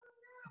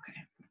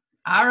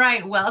All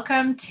right,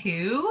 welcome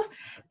to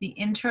the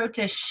intro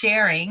to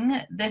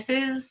sharing. This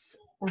is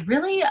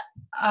really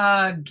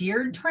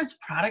geared towards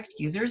product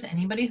users,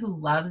 anybody who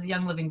loves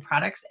Young Living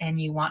products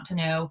and you want to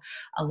know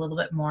a little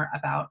bit more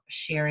about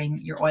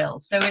sharing your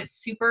oils. So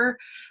it's super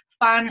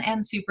fun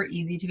and super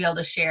easy to be able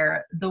to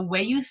share. The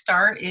way you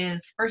start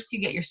is first you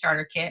get your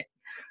starter kit,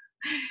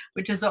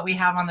 which is what we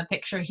have on the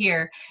picture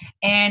here.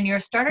 And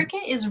your starter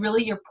kit is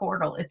really your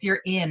portal. It's your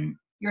in.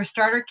 Your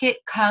starter kit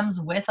comes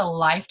with a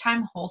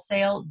lifetime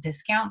wholesale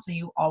discount, so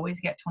you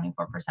always get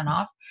 24%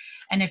 off.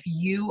 And if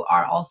you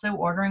are also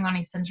ordering on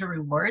Essential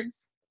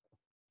Rewards,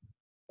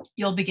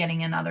 you'll be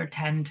getting another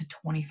 10 to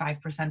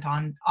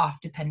 25% off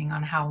depending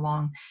on how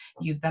long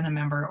you've been a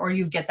member, or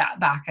you get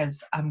that back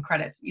as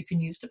credits you can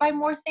use to buy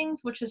more things,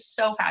 which is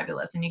so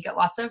fabulous. And you get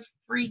lots of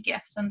free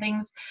gifts and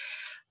things.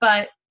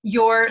 But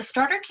your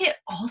starter kit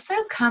also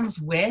comes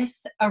with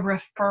a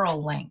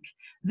referral link.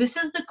 This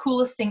is the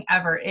coolest thing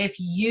ever. If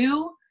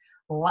you,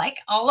 like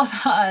all of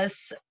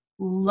us,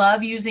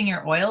 love using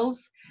your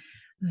oils,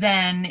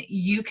 then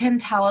you can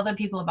tell other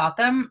people about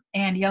them.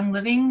 And Young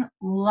Living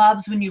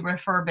loves when you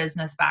refer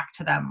business back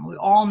to them. We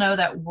all know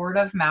that word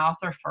of mouth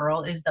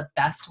referral is the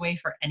best way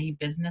for any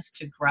business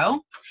to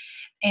grow.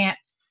 And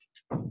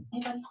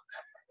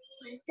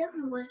was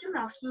the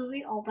mouse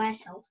movie all by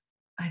itself?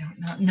 I don't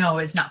know. No,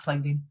 it's not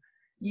plugged in.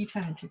 You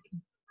try to trick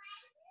me.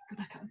 Go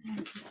back up.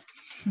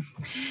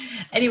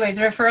 Anyways,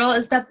 referral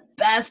is the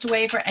best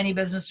way for any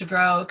business to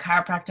grow.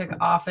 Chiropractic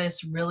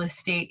office, real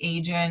estate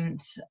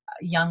agent,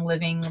 Young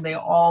Living, they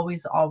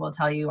always all will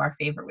tell you our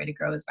favorite way to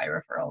grow is by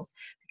referrals,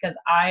 because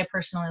I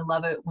personally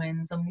love it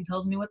when somebody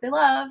tells me what they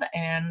love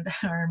and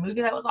or a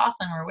movie that was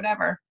awesome or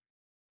whatever.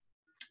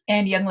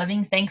 And Young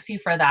Living thanks you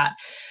for that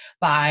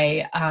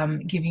by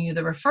giving you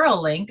the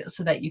referral link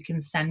so that you can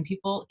send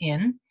people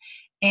in.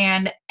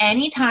 And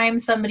anytime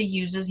somebody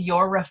uses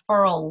your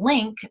referral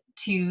link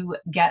to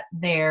get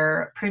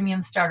their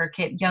premium starter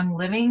kit, Young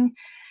Living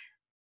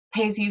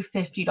pays you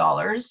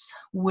 $50,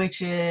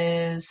 which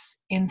is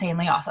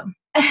insanely awesome.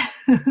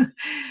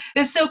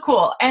 It's so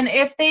cool. And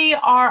if they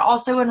are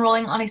also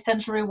enrolling on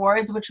Essential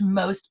Rewards, which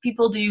most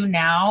people do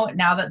now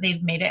that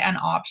they've made it an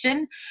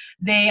option,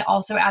 they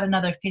also add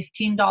another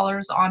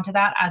 $15 onto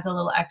that as a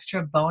little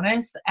extra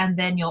bonus. And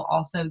then you'll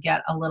also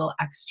get a little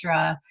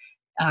extra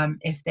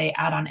if they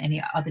add on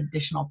any other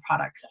additional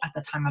products at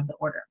the time of the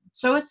order.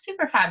 So it's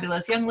super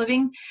fabulous. Young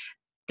Living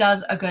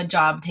does a good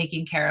job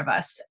taking care of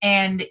us.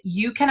 And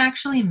you can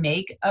actually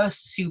make a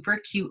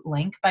super cute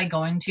link by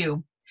going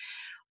to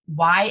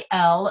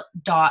yl.pe,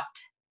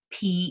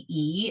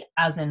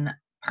 as in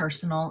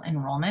personal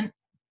enrollment.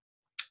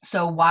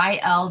 So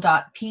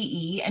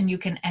yl.pe, and you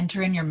can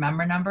enter in your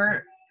member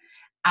number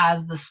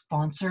as the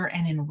sponsor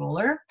and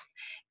enroller.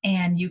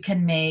 And you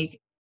can make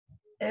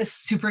it's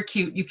super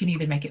cute. You can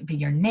either make it be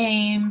your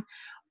name,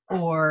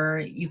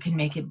 or you can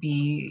make it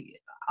be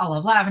I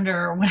Love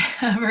Lavender, or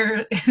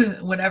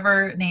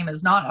whatever name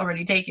is not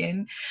already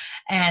taken,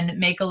 and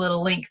make a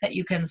little link that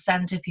you can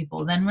send to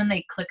people. Then when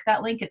they click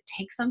that link, it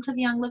takes them to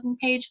the Young Living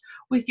page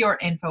with your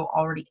info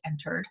already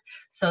entered.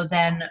 So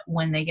then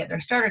when they get their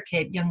starter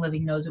kit, Young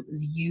Living knows it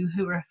was you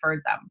who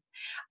referred them.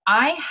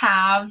 I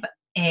have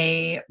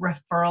a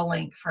referral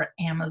link for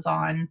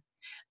Amazon,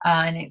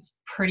 and it's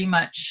pretty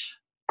much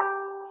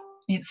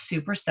it's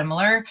super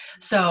similar.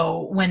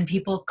 So when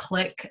people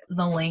click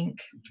the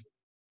link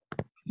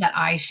that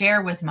I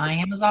share with my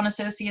Amazon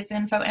associates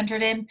info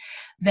entered in,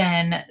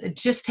 then it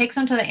just takes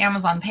them to the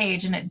Amazon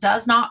page, and it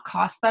does not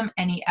cost them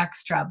any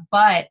extra,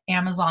 but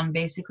Amazon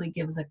basically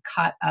gives a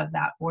cut of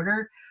that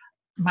order,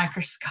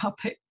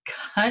 microscopic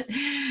cut,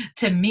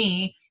 to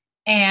me.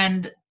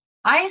 And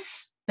I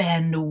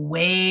spend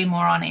way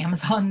more on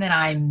Amazon than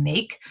I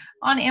make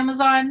on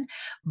Amazon,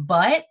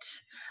 but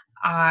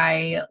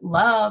I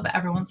love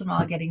every once in a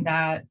while getting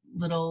that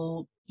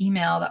little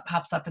email that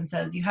pops up and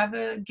says, you have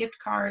a gift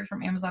card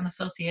from Amazon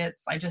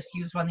Associates. I just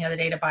used one the other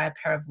day to buy a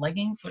pair of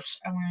leggings, which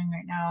I'm wearing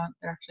right now.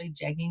 They're actually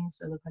jeggings,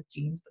 so they look like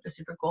jeans, but they're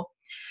super cool.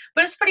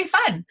 But it's pretty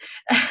fun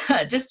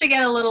just to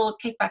get a little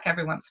kickback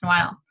every once in a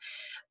while.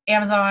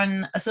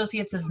 Amazon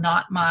Associates is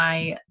not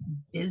my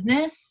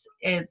business.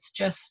 It's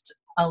just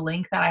a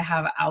link that I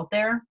have out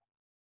there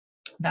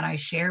that I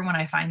share when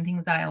I find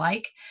things that I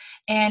like.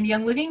 And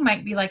Young Living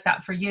might be like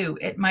that for you.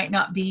 It might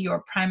not be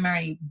your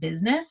primary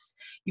business.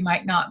 You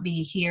might not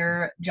be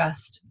here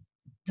just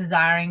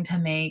desiring to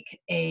make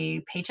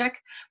a paycheck,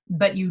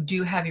 but you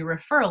do have a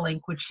referral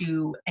link, which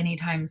you,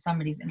 anytime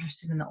somebody's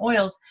interested in the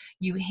oils,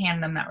 you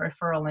hand them that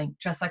referral link,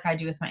 just like I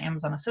do with my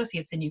Amazon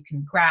associates, and you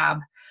can grab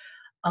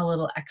a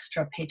little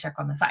extra paycheck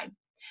on the side.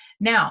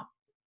 Now,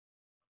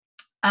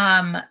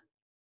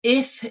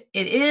 if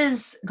it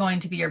is going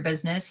to be your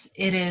business,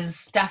 it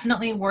is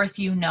definitely worth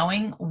you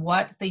knowing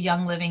what the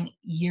Young Living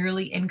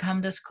yearly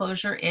income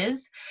disclosure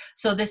is.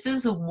 So this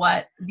is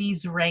what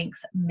these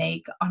ranks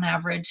make on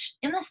average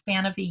in the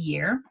span of a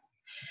year.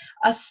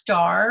 A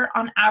star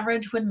on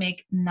average would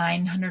make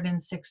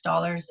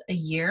 $906 a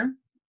year,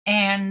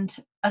 and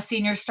a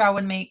senior star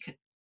would make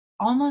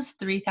almost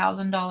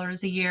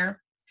 $3,000 a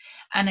year.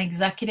 An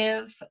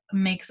executive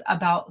makes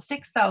about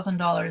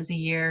 $6,000 a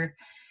year,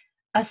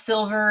 a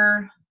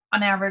silver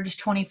on average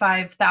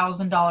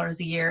 $25,000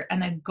 a year,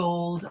 and a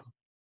gold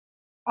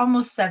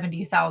almost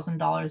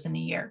 $70,000 in a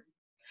year.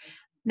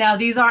 Now,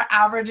 these are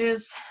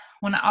averages.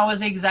 When I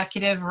was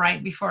executive,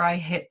 right before I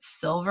hit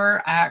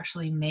silver, I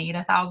actually made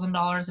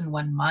 $1,000 in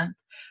 1 month.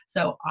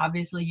 So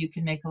obviously you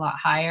can make a lot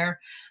higher.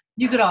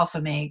 You could also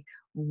make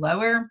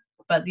lower,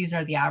 but these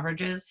are the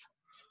averages.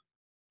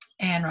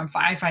 And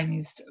I find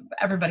these,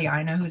 everybody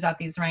I know who's at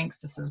these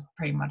ranks, this is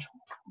pretty much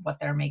what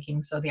they're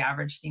making. So the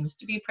average seems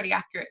to be pretty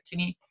accurate to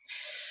me.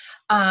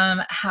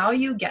 How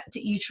you get to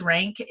each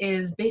rank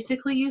is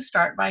basically you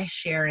start by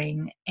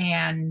sharing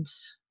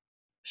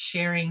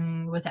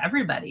with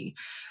everybody,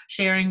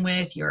 sharing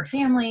with your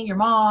family, your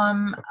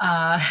mom.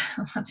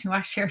 That's who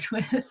I shared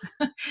with.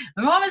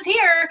 My mom is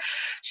here.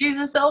 She's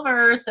a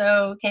silver,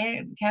 so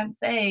can't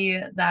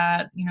say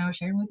that,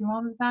 sharing with your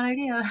mom is a bad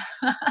idea.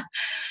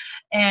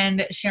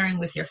 And sharing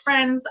with your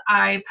friends.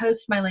 I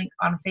post my link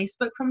on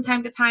Facebook from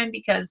time to time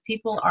because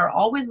people are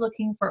always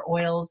looking for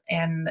oils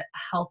and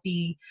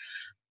healthy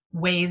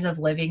ways of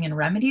living and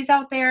remedies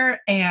out there.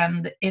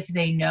 And if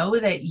they know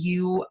that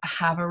you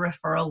have a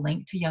referral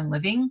link to Young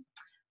Living,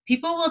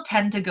 people will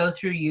tend to go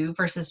through you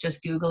versus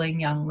just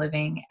Googling Young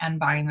Living and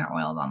buying their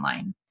oils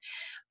online.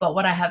 But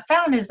what I have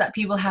found is that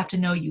people have to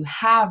know you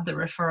have the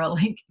referral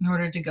link in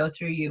order to go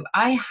through you.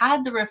 I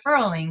had the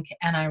referral link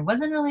and I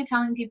wasn't really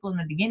telling people in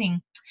the beginning.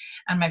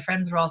 And my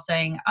friends were all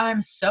saying, I'm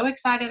so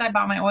excited I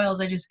bought my oils.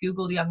 I just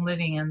Googled Young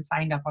Living and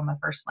signed up on the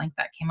first link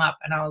that came up.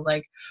 And I was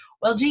like,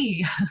 well,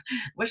 gee,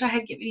 wish I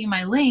had given you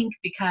my link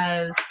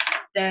because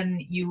then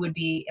you would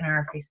be in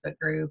our Facebook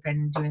group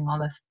and doing all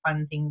this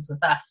fun things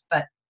with us.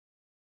 But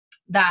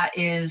that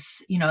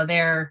is,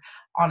 they're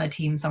on a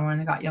team somewhere and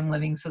they got Young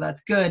Living, so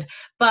that's good.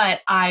 But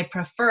I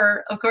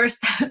prefer, of course,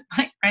 that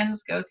my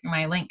friends go through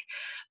my link,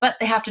 but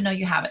they have to know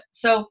you have it.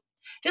 So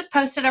just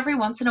post it every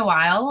once in a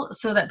while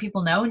so that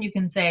people know, and you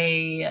can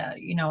say,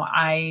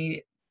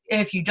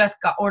 if you just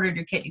ordered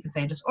your kit, you can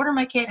say, just order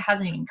my kit,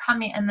 hasn't even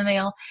come in the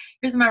mail.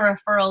 Here's my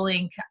referral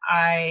link.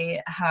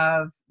 I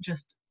have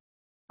just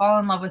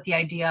fallen in love with the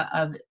idea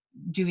of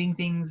doing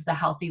things the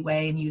healthy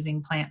way and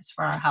using plants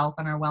for our health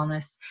and our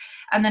wellness.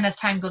 And then as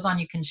time goes on,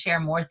 you can share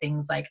more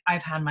things like,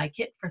 I've had my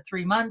kit for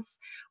 3 months.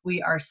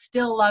 We are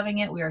still loving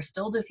it. We are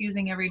still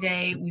diffusing every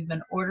day. We've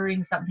been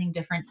ordering something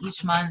different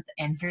each month.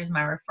 And here's my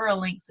referral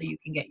link so you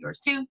can get yours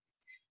too.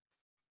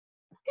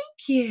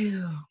 Thank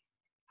you.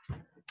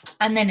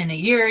 And then in a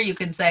year, you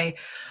can say,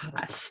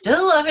 I'm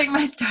still loving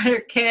my starter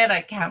kit.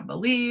 I can't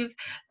believe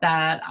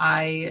that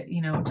I,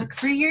 took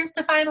 3 years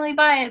to finally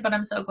buy it, but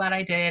I'm so glad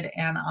I did.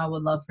 And I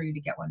would love for you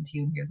to get one too.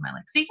 And here's my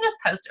link. So you can just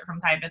post it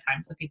from time to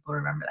time so people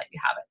remember that you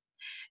have it.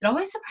 It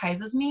always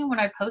surprises me when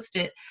I post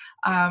it,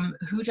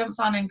 who jumps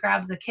on and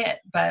grabs a kit,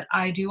 but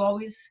I do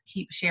always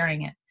keep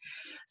sharing it.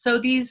 So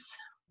these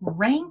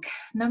rank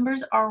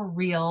numbers are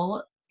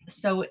real.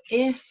 So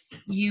if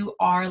you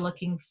are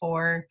looking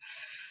for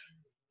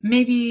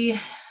maybe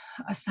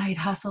a side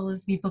hustle,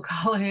 as people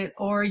call it,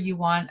 or you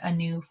want a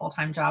new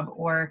full-time job,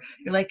 or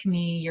you're like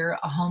me, you're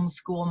a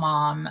homeschool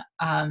mom.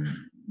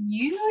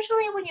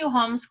 Usually when you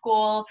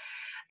homeschool,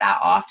 that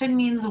often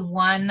means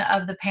one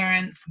of the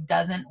parents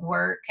doesn't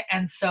work.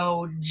 And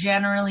so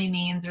generally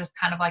means there's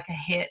kind of like a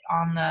hit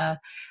on the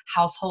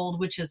household,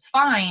 which is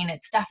fine.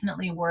 It's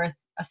definitely worth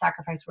a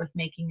sacrifice worth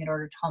making in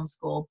order to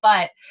homeschool.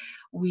 But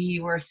we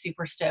were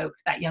super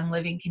stoked that Young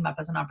Living came up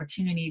as an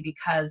opportunity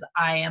because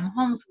I am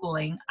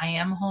homeschooling. I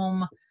am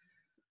home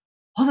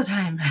all the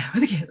time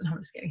with the kids. No, I'm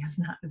just kidding. It's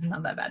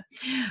not that bad.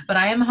 But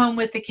I am home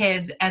with the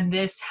kids, and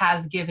this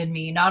has given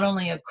me not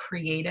only a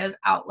creative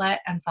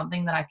outlet and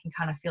something that I can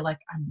kind of feel like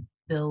I'm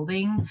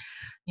building,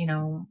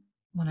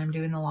 when I'm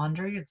doing the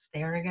laundry, it's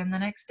there again the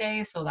next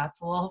day. So that's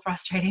a little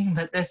frustrating,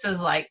 but this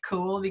is like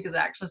cool because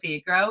I actually see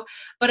it grow.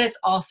 But it's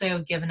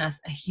also given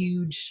us a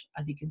huge,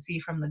 as you can see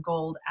from the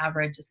gold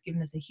average, it's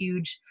given us a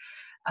huge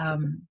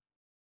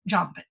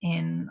jump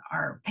in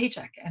our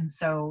paycheck. And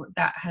so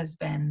that has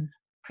been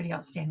pretty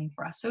outstanding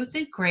for us. So it's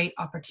a great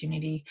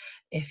opportunity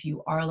if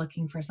you are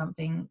looking for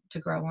something to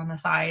grow on the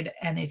side.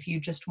 And if you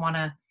just want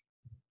to,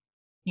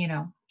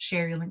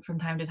 share your link from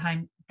time to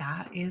time,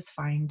 that is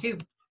fine too.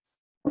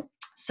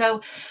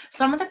 So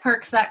some of the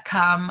perks that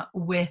come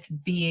with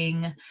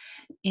being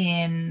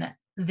in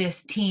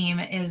this team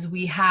is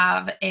we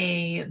have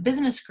a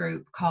business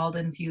group called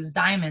Infused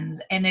Diamonds.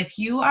 And if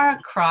you are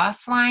a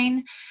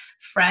crossline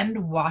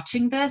friend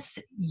watching this,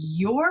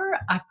 your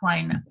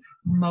upline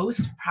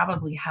most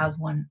probably has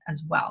one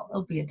as well.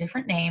 It'll be a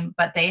different name,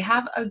 but they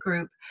have a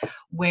group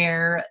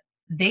where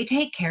they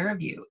take care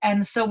of you.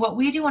 And so what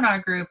we do in our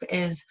group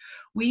is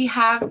we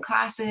have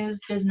classes,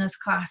 business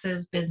calls.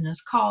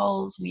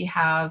 Sometimes we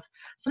have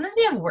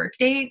work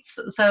dates.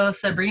 So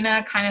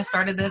Sabrina kind of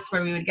started this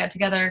where we would get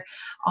together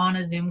on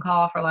a Zoom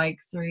call for like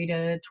 3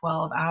 to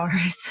 12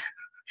 hours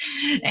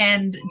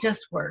and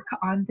just work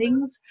on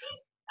things.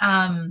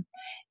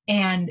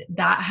 And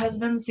that has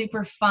been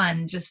super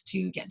fun, just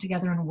to get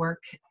together and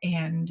work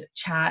and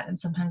chat and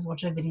sometimes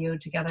watch a video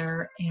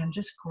together and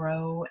just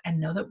grow and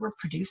know that we're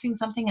producing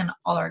something, and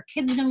all our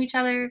kids know each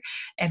other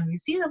and we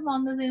see them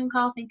on the Zoom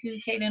call. Thank you,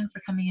 Kaden,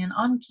 for coming in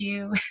on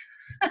cue.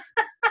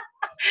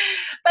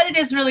 But it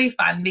is really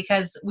fun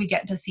because we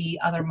get to see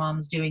other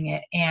moms doing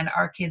it and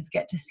our kids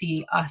get to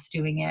see us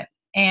doing it.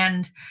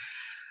 And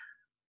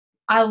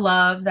I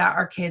love that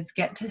our kids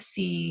get to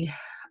see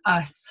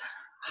us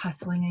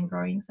hustling and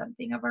growing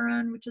something of our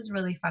own, which is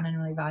really fun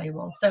and really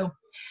valuable. So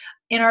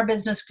in our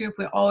business group,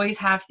 we always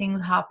have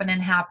things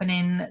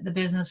happening. The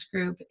business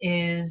group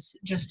is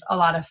just a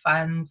lot of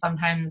fun.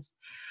 Sometimes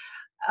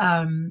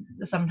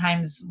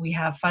we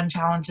have fun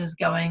challenges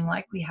going,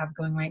 like we have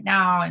going right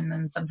now, and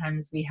then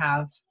sometimes we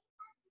have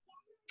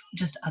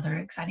just other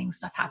exciting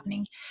stuff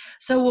happening.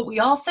 So what we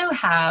also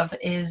have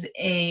is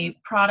a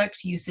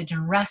product usage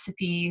and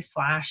recipe /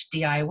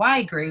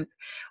 DIY group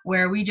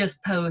where we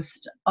just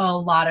post a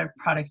lot of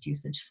product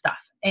usage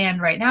stuff.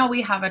 And right now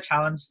we have a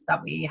challenge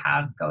that we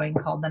have going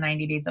called the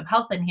 90 Days of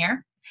Health in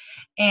here.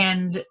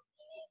 And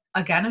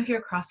again, if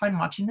you're crossline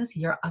watching this,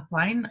 your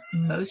upline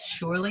most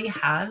surely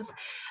has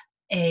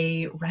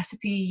a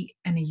recipe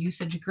and a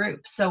usage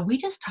group. So we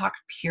just talk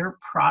pure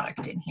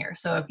product in here.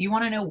 So if you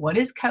want to know what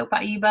is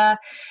Copaiba,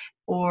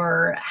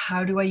 or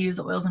how do I use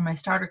oils in my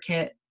starter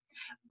kit,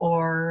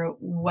 or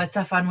what's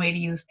a fun way to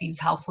use Thieves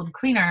household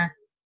cleaner,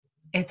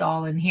 it's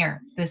all in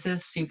here. This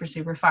is super,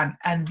 super fun.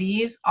 And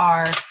these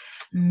are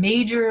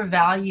major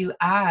value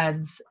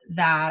adds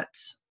that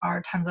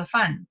are tons of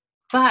fun.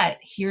 But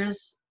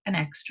here's an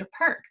extra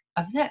perk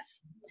of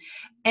this.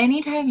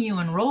 Anytime you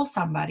enroll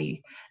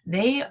somebody,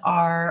 they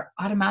are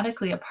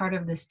automatically a part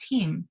of this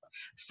team.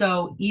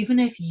 So even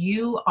if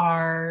you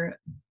are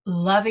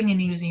loving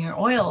and using your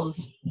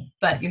oils,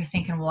 but you're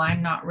thinking, well,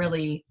 I'm not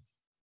really,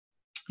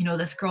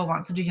 this girl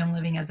wants to do Young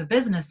Living as a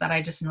business that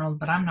I just enrolled,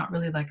 but I'm not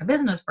really like a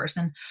business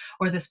person,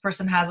 or this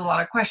person has a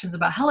lot of questions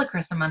about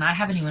helichrysum and I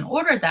haven't even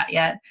ordered that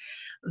yet.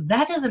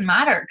 That doesn't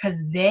matter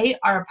because they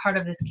are a part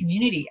of this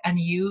community, and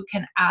you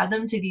can add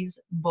them to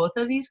both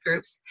of these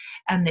groups,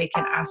 and they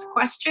can ask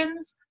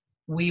questions.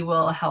 We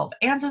will help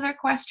answer their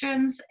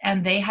questions,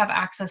 and they have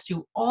access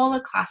to all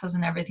the classes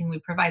and everything we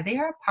provide. They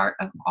are a part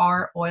of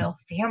our oil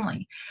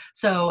family.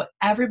 So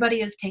everybody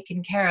is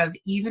taken care of.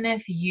 Even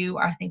if you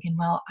are thinking,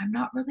 well, I'm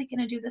not really going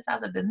to do this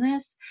as a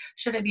business,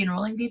 should I be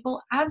enrolling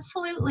people?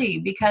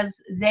 Absolutely,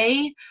 because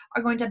they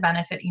are going to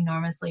benefit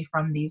enormously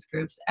from these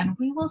groups, and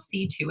we will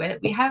see to it.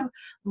 We have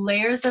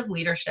layers of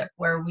leadership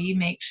where we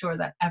make sure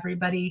that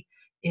everybody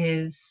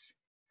is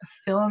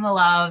feeling the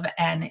love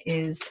and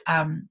is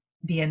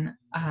being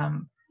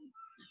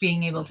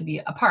able to be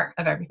a part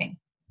of everything.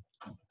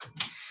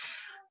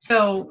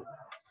 So,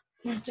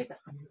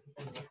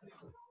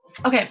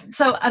 okay,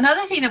 so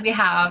another thing that we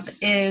have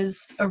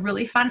is a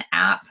really fun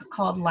app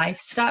called Life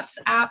Steps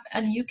app,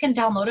 and you can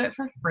download it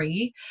for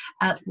free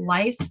at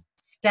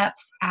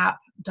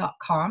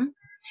lifestepsapp.com.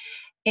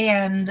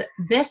 And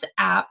this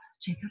app,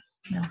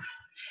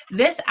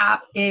 this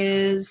app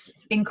is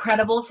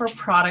incredible for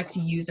product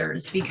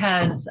users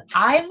because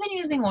I've been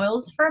using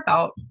oils for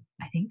about,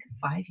 I think,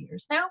 5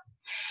 years now.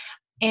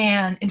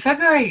 And in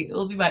February, it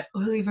will be my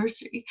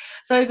oiliversary.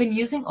 So I've been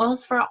using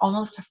oils for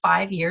almost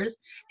 5 years.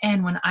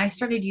 And when I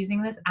started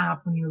using this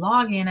app, when you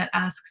log in, it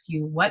asks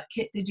you, what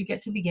kit did you get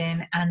to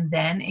begin? And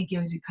then it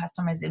gives you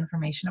customized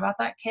information about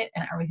that kit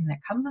and everything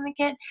that comes in the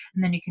kit.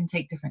 And then you can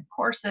take different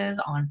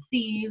courses on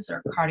thieves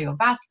or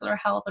cardiovascular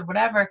health or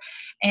whatever.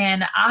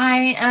 And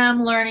I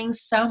am learning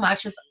so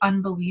much. It's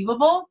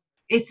unbelievable.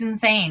 It's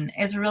insane.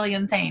 It's really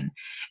insane.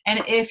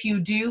 And if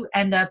you do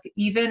end up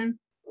even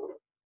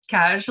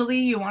casually,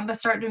 you want to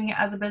start doing it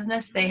as a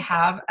business, they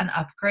have an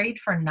upgrade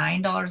for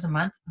 $9 a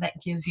month that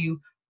gives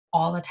you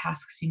all the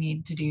tasks you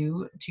need to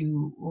do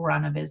to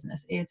run a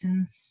business. It's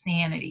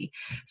insanity.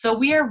 So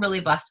we are really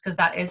blessed because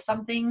that is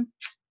something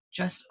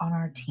just on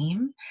our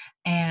team.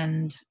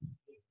 And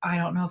I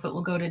don't know if it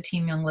will go to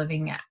Team Young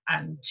Living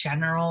in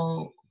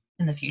general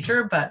in the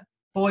future, but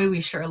boy,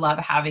 we sure love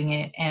having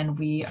it. And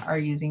we are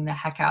using the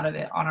heck out of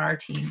it on our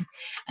team.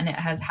 And it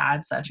has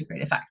had such a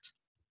great effect.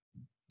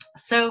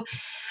 So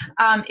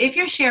if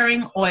you're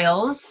sharing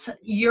oils,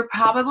 you're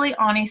probably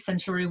on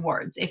Essential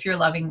Rewards if you're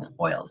loving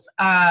oils.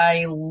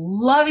 I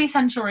love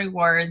Essential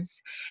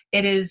Rewards.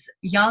 It is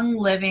Young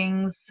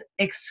Living's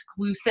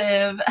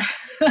exclusive,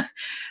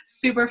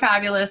 super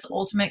fabulous,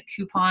 ultimate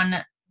coupon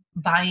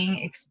buying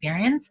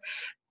experience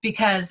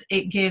because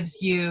it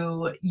gives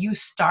you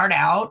start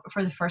out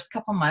for the first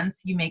couple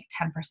months, you make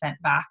 10%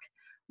 back,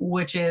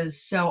 which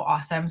is so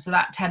awesome. So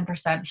that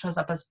 10% shows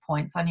up as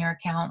points on your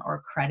account,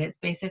 or credits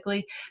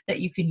basically, that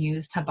you can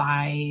use to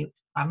buy,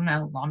 I don't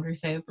know, laundry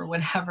soap or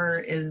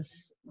whatever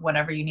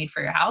you need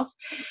for your house.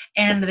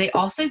 And they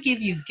also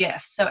give you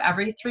gifts. So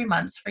every 3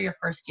 months for your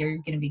first year,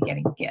 you're going to be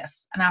getting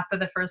gifts. And after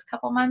the first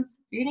couple months,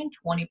 you're getting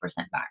 20%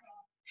 back.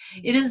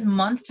 It is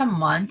month to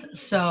month,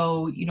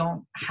 so you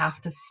don't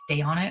have to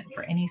stay on it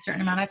for any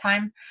certain amount of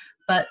time.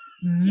 but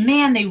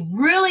man, they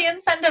really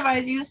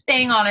incentivize you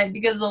staying on it,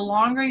 because the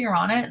longer you're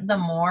on it, the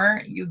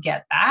more you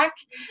get back.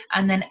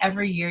 And then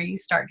every year you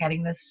start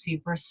getting this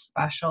super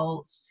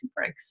special,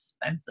 super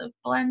expensive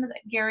blend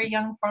that Gary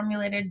Young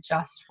formulated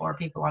just for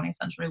people on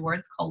Essential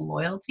Rewards called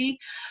Loyalty.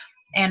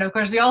 And of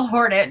course, we all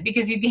hoard it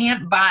because you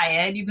can't buy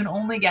it. You can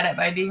only get it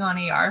by being on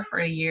ER for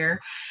a year.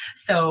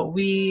 So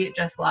we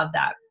just love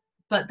that.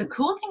 But the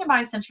cool thing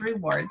about Essential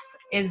Rewards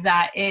is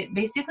that it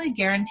basically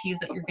guarantees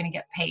that you're going to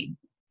get paid.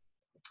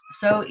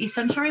 So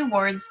Essential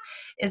Rewards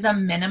is a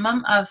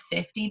minimum of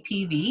 50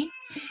 PV.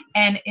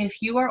 And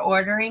if you are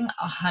ordering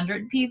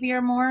 100 PV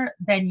or more,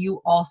 then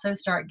you also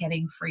start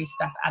getting free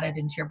stuff added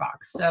into your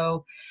box.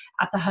 So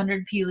at the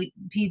 100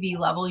 PV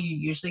level, you're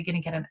usually going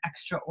to get an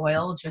extra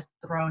oil just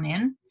thrown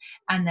in.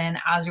 And then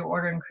as your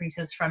order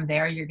increases from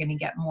there, you're going to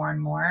get more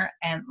and more.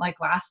 And like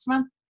last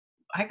month,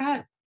 I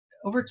got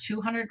over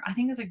 200, I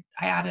think it was like,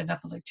 I added up,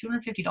 it was like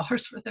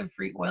 $250 worth of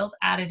free oils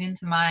added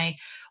into my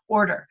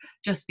order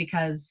just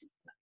because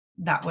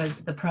that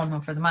was the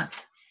promo for the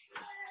month.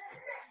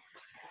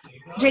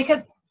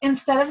 Jacob,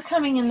 instead of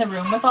coming in the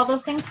room with all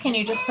those things, can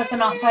you just put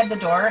them outside the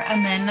door,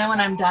 and then when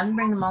I'm done,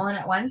 bring them all in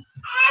at once?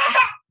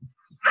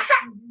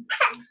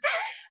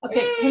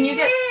 Okay, can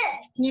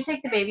you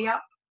take the baby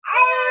out?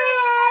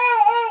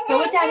 Go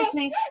with Daddy,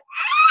 please.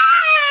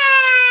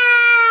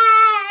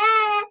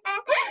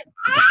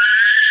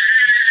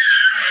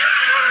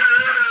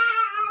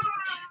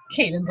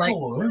 Caden's like,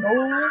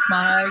 oh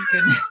my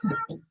goodness.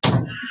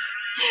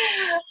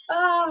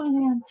 Oh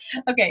man.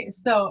 Okay,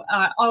 so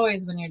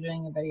always when you're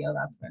doing a video,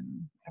 that's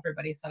when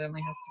everybody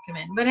suddenly has to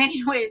come in. But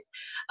anyways,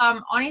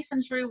 on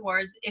Essential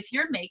Rewards, if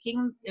you're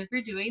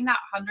doing that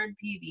 100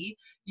 PV,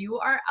 you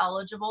are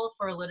eligible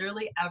for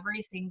literally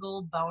every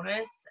single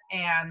bonus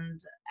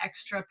and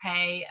extra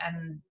pay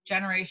and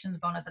generations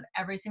bonus and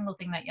every single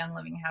thing that Young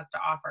Living has to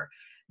offer.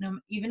 Now,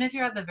 even if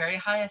you're at the very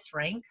highest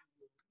rank,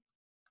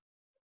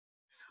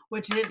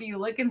 which if you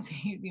look and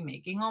see, you'd be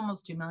making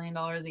almost $2 million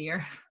a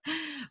year.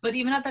 But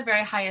even at the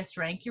very highest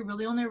rank, you're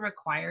really only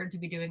required to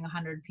be doing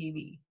 100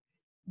 PV.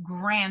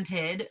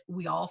 Granted,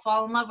 we all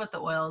fall in love with the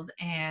oils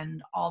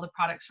and all the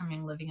products from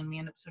Young Living, and we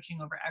end up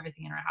switching over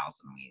everything in our house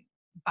and we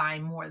buy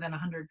more than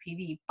 100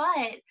 PV.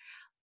 But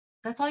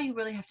that's all you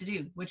really have to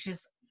do, which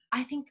is,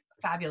 I think,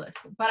 fabulous.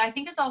 But I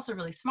think it's also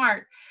really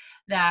smart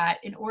that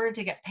in order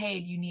to get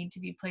paid, you need to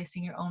be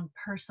placing your own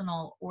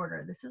personal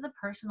order. This is a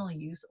personal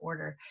use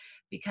order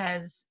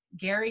because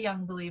Gary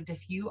Young believed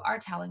if you are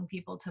telling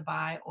people to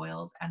buy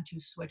oils and to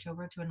switch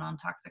over to a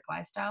non-toxic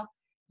lifestyle,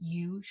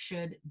 you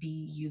should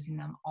be using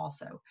them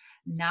also,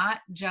 not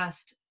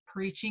just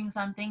preaching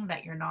something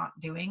that you're not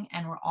doing.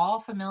 And we're all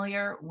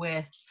familiar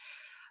with,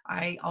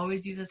 I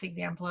always use this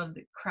example of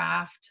the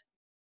Kraft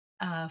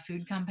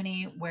food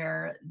company,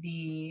 where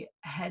the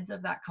heads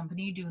of that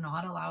company do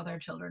not allow their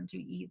children to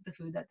eat the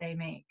food that they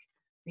make.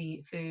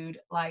 The food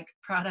like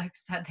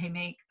products that they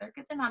make, their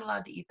kids are not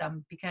allowed to eat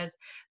them because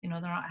they're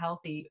not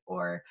healthy.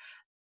 Or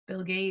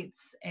Bill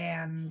Gates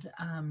and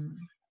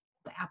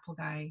the Apple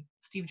guy,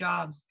 Steve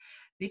Jobs,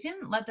 they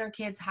didn't let their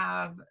kids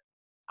have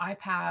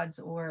iPads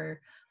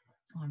or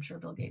I'm sure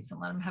Bill Gates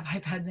didn't let them have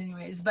iPads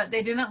anyways, but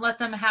they didn't let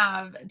them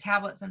have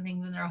tablets and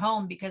things in their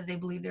home because they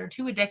believed they're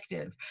too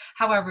addictive.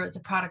 However, it's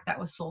a product that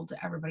was sold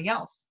to everybody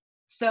else.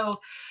 So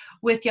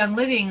with Young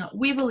Living,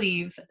 we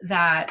believe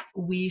that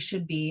we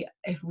should be,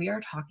 if we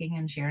are talking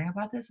and sharing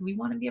about this, we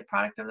want to be a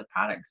product of the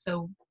product.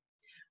 So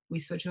we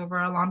switch over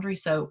our laundry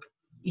soap.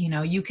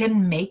 You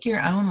can make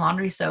your own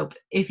laundry soap.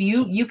 If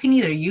you can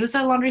either use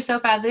a laundry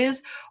soap as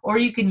is, or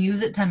you can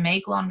use it to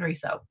make laundry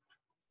soap.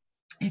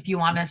 If you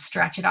want to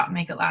stretch it out and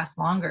make it last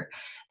longer,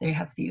 they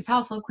have Thieves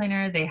household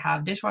cleaner, they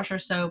have dishwasher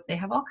soap, they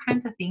have all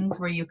kinds of things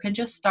where you can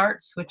just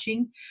start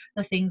switching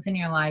the things in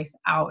your life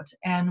out.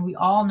 And we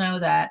all know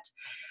that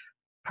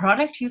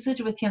product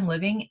usage with Young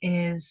Living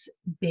is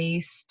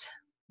based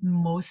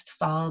most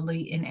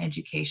solidly in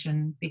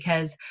education,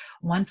 because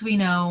once we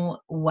know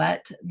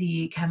what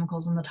the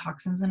chemicals and the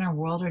toxins in our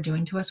world are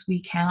doing to us, we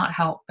cannot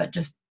help but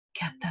just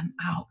get them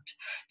out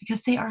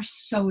because they are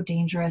so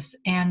dangerous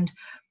and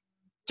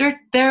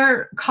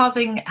they're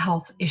causing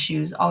health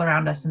issues all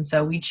around us, and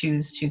so we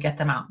choose to get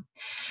them out.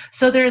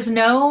 So there's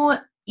no,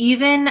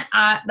 even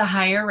at the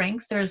higher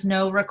ranks, there's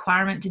no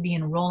requirement to be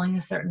enrolling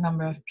a certain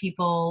number of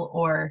people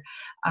or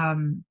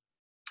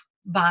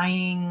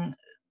buying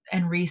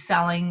and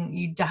reselling.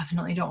 You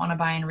definitely don't want to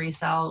buy and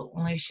resell,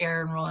 only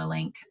share and roll a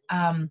link.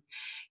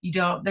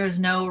 There's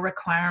no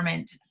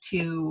requirement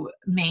to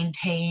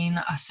maintain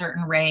a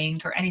certain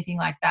rank or anything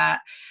like that,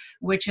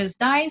 which is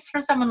nice for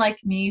someone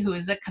like me who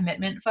is a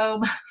commitment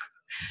phobe.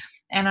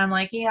 And I'm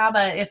like, yeah,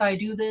 but if I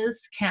do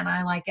this, can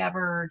I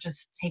ever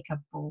just take a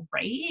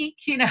break?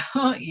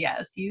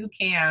 Yes, you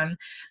can.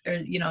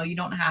 There's, you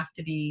don't have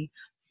to be,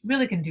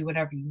 really can do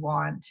whatever you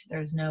want.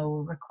 There's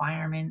no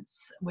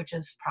requirements, which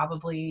is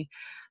probably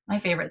my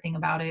favorite thing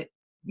about it.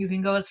 You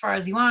can go as far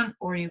as you want,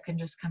 or you can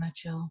just kind of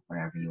chill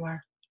wherever you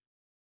are.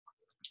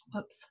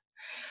 Whoops.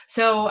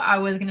 So I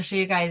was going to show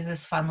you guys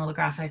this fun little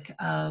graphic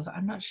of,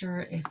 I'm not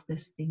sure if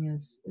this thing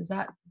is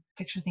that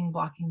picture thing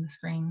blocking the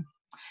screen.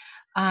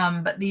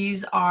 But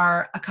these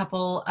are a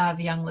couple of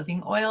Young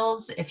Living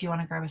oils. If you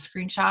want to grab a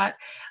screenshot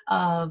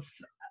of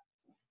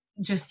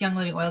just Young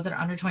Living oils that are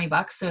under 20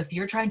 bucks. So if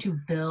you're trying to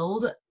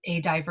build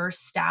a diverse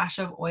stash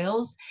of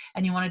oils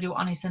and you want to do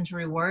on Essential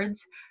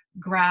Rewards,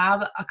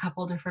 grab a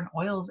couple different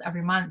oils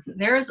every month.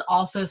 There's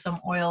also some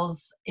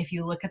oils, if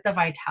you look at the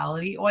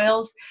Vitality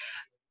oils,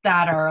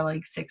 that are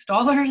like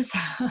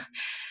 $6.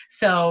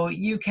 So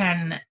you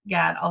can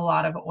get a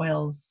lot of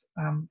oils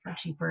for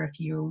cheaper if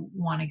you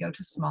want to go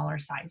to smaller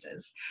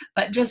sizes.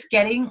 But just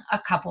getting a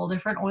couple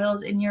different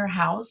oils in your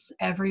house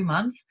every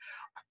month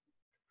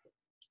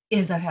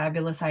is a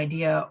fabulous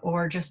idea,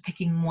 or just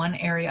picking one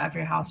area of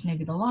your house,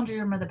 maybe the laundry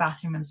room or the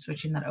bathroom, and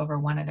switching that over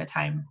one at a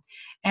time.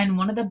 And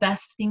one of the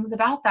best things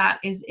about that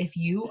is if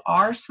you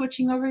are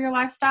switching over your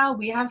lifestyle,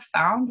 we have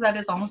found that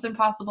it's almost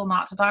impossible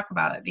not to talk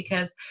about it,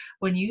 because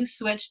when you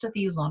switch to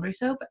Thieves laundry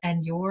soap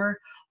and your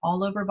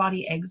all over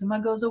body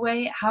eczema goes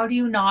away, how do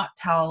you not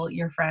tell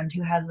your friend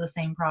who has the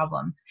same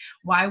problem?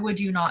 Why would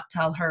you not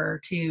tell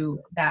her too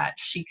that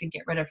she could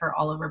get rid of her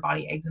all over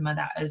body eczema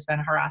that has been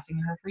harassing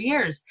her for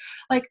years?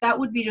 Like, that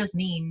would be just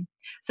mean.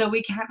 So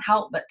we can't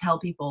help but tell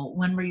people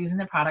when we're using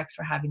the products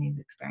for having these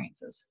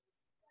experiences.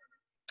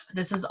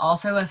 This is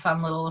also a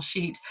fun little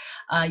sheet.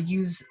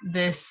 Use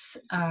this,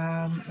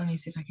 let me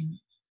see if I can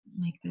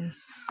make this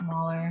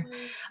smaller.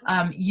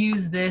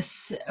 Use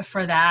this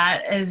for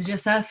that as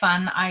just a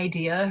fun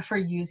idea for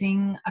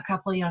using a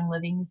couple Young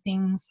Living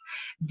things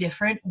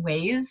different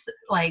ways,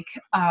 like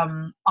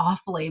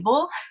off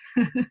label.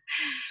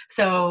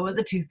 So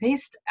the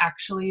toothpaste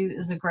actually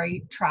is a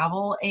great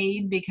travel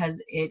aid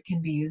because it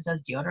can be used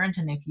as deodorant.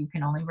 And if you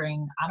can only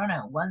bring, I don't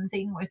know, one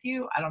thing with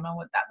you, I don't know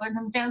what that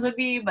circumstance would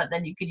be, but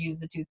then you could use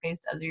the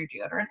toothpaste as your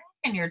deodorant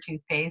and your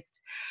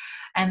toothpaste.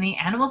 And the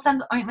Animal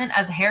Sense ointment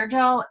as a hair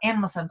gel.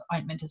 Animal Sense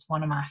ointment is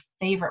one of my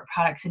favorite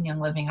products in Young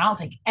Living. I don't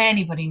think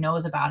anybody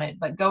knows about it,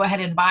 but go ahead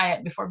and buy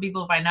it before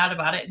people find out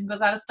about it and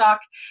goes out of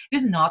stock. It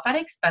is not that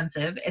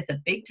expensive. It's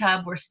a big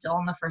tub. We're still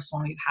on the first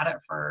one. We've had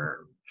it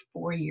for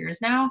 4 years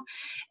now,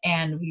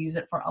 and we use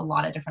it for a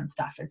lot of different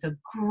stuff. It's a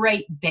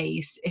great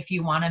base if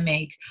you want to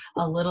make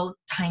a little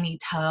tiny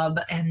tub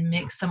and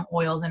mix some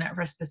oils in it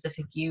for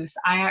specific use.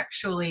 I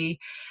actually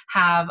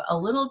have a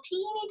little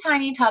teeny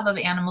tiny tub of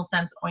Animal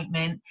Sense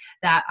ointment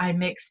that I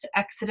mixed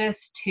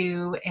Exodus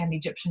 2 and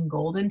Egyptian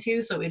Gold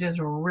into. So it is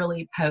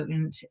really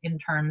potent in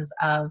terms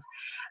of,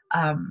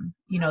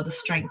 the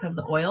strength of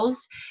the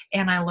oils.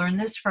 And I learned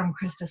this from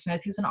Krista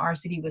Smith, who's an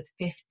RCD with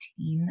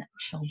 15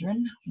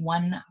 children,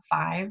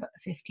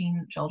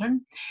 15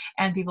 children.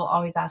 And people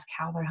always ask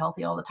how they're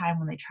healthy all the time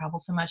when they travel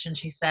so much. And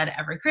she said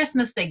every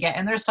Christmas they get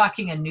in their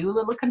stocking a new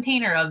little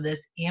container of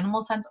this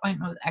Animal Sense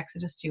ointment with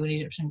Exodus 2 and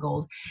Egyptian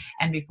Gold.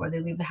 And before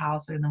they leave the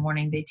house or in the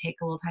morning, they take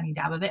a little tiny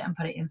dab of it and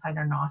put it inside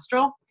their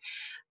nostril.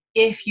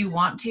 If you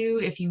want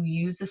to, if you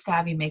use the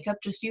Savvy makeup,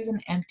 just use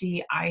an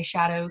empty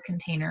eyeshadow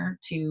container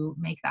to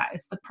make that.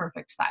 It's the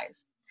perfect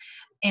size.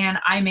 And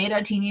I made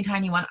a teeny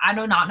tiny one. I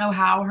do not know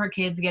how her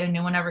kids get a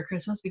new one every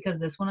Christmas, because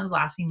this one is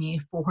lasting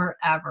me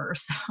forever.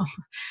 So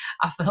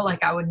I feel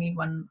like I would need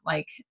one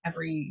like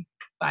every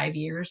 5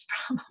 years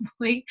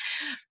probably.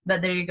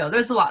 But there you go.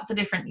 There's lots of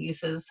different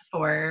uses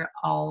for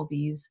all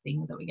these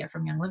things that we get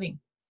from Young Living.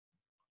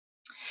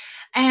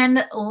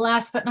 And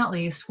last but not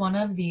least, one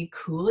of the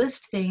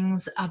coolest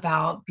things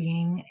about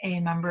being a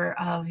member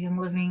of Young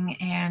Living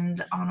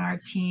and on our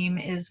team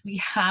is we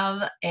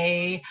have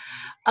a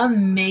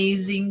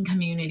amazing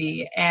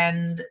community.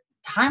 And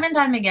time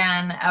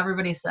again,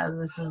 everybody says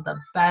this is the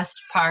best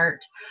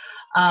part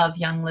of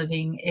Young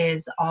Living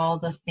is all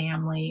the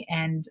family.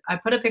 And I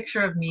put a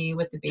picture of me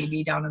with the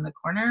baby down in the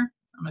corner.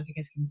 I don't know if you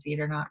guys can see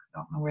it or not, because I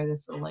don't know where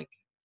this little like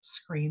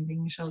screen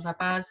thing shows up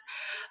as.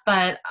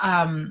 But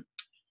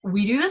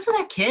we do this with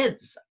our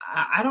kids.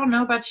 I don't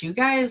know about you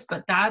guys,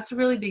 but that's a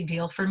really big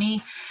deal for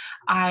me.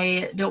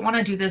 I don't want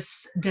to do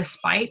this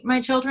despite my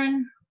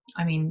children.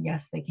 I mean,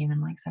 yes, they came in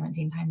like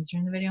 17 times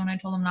during the video and I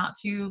told them not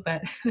to,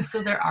 but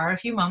so there are a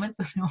few moments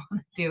that I don't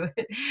want to do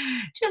it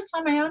just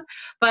on my own,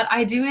 but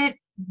I do it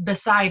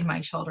beside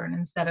my children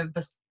instead of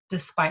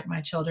despite my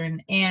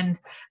children. And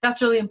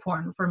that's really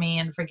important for me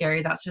and for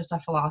Gary. That's just a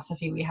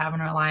philosophy we have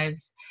in our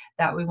lives,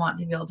 that we want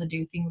to be able to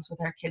do things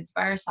with our kids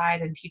by our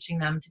side and teaching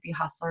them to be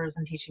hustlers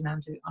and teaching them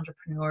to be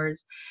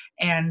entrepreneurs.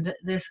 And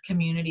this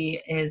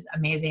community is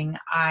amazing.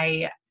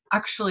 I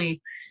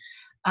actually,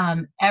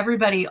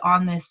 everybody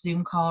on this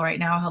Zoom call right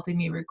now helping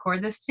me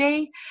record this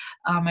today,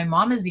 my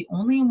mom is the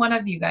only one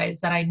of you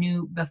guys that I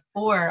knew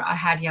before I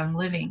had Young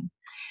Living.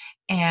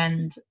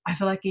 And I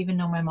feel like I even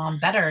know my mom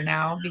better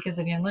now because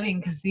of Young Living,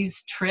 because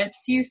these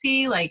trips you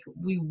see, like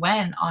we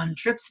went on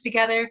trips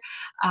together.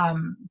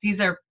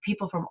 These are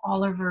people from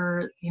all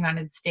over the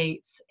United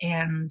States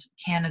and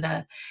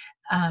Canada,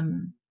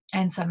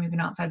 and some even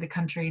outside the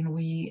country. And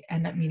we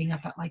end up meeting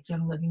up at like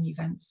Young Living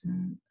events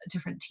and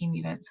different team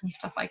events and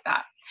stuff like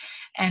that.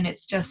 And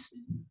it's just,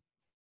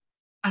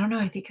 I don't know,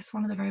 I think it's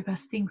one of the very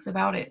best things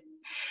about it.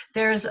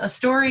 There's a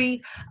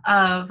story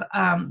of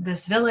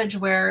this village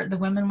where the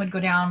women would go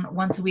down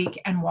once a week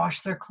and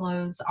wash their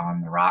clothes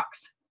on the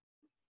rocks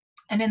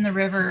and in the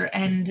river.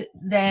 And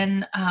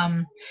then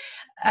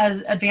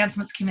as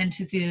advancements came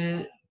into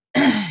the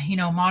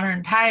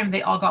modern time,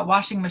 they all got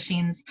washing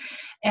machines.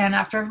 And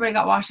after everybody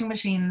got washing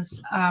machines,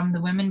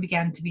 the women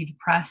began to be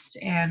depressed.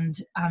 And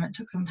it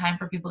took some time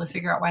for people to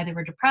figure out why they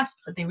were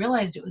depressed, but they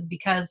realized it was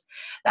because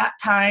that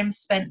time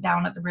spent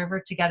down at the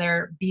river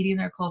together, beating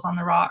their clothes on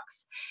the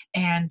rocks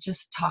and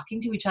just talking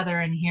to each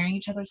other and hearing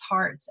each other's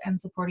hearts and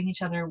supporting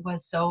each other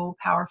was so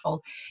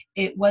powerful.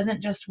 It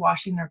wasn't just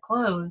washing their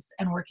clothes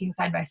and working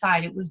side by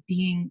side, it was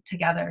being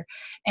together.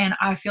 And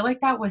I feel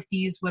like that with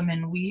these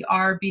women, we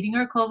are beating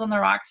our clothes on the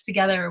rocks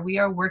together. We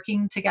are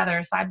working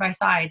together side by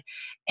side.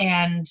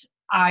 And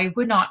I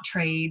would not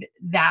trade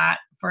that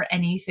for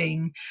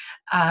anything.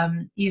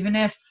 Even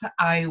if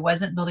I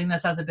wasn't building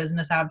this as a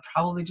business, I would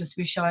probably just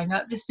be showing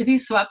up just to be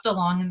swept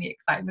along in the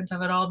excitement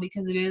of it all,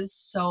 because it is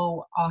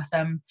so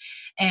awesome.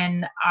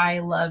 And I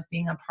love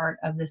being a part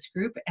of this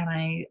group.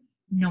 And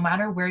no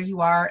matter where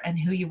you are and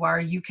who you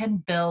are, you can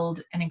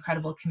build an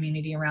incredible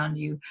community around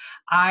you.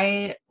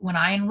 When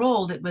I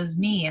enrolled, it was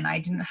me and I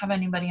didn't have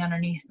anybody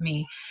underneath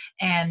me.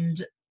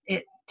 And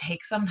it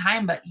takes some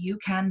time, but you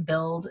can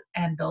build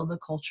the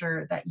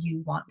culture that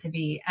you want to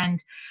be,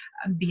 and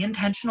be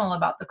intentional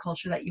about the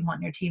culture that you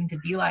want your team to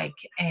be like,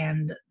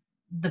 and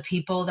the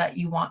people that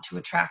you want to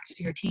attract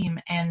to your team,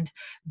 and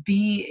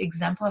be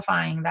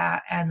exemplifying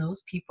that. And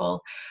those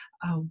people,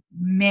 oh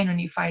man, when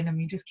you find them,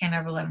 you just can't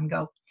ever let them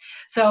go.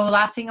 So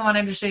last thing I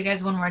wanted to show you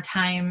guys one more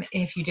time,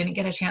 if you didn't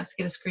get a chance to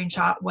get a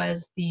screenshot,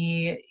 was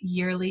the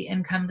yearly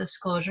income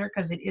disclosure,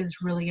 because it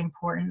is really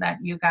important that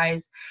you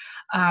guys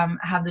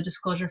have the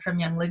disclosure from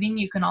Young Living.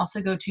 You can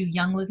also go to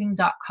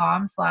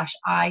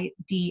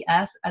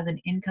youngliving.com/IDS as an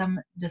income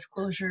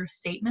disclosure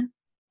statement.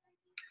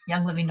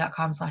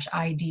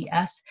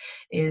 youngliving.com/IDS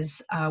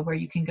is where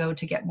you can go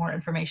to get more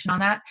information on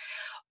that.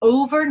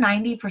 Over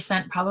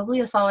 90%, probably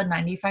a solid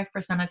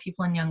 95% of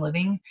people in Young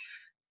Living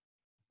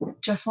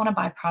just want to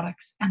buy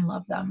products and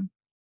love them.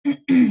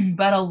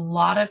 But a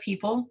lot of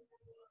people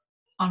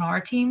on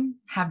our team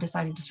have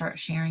decided to start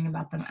sharing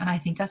about them. And I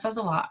think that says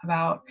a lot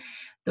about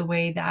the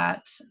way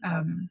that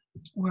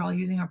we're all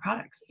using our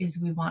products, is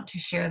we want to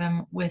share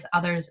them with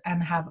others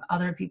and have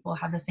other people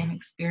have the same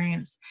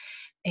experience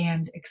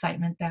and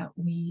excitement that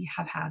we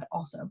have had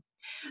also.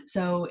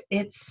 So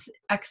it's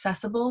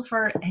accessible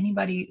for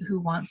anybody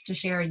who wants to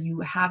share. You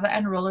have the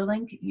enroller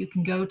link. You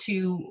can go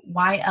to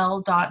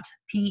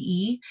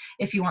yl.pe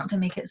if you want to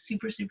make it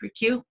super, super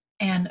cute,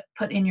 and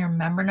put in your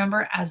member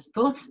number as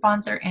both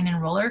sponsor and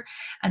enroller.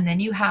 And then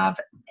you have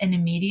an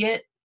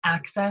immediate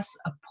access,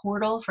 a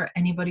portal for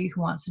anybody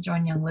who wants to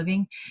join Young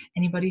Living,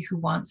 anybody who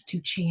wants to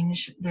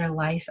change their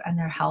life and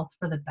their health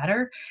for the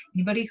better,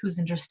 anybody who's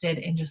interested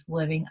in just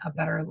living a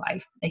better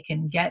life. They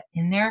can get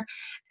in there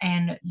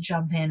and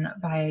jump in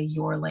via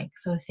your link.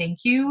 So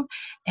thank you.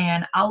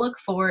 And I'll look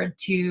forward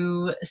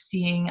to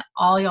seeing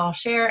all y'all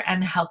share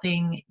and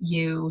helping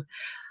you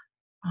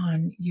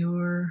on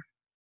your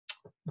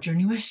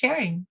journey with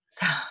sharing.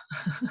 So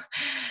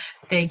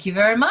thank you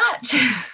very much.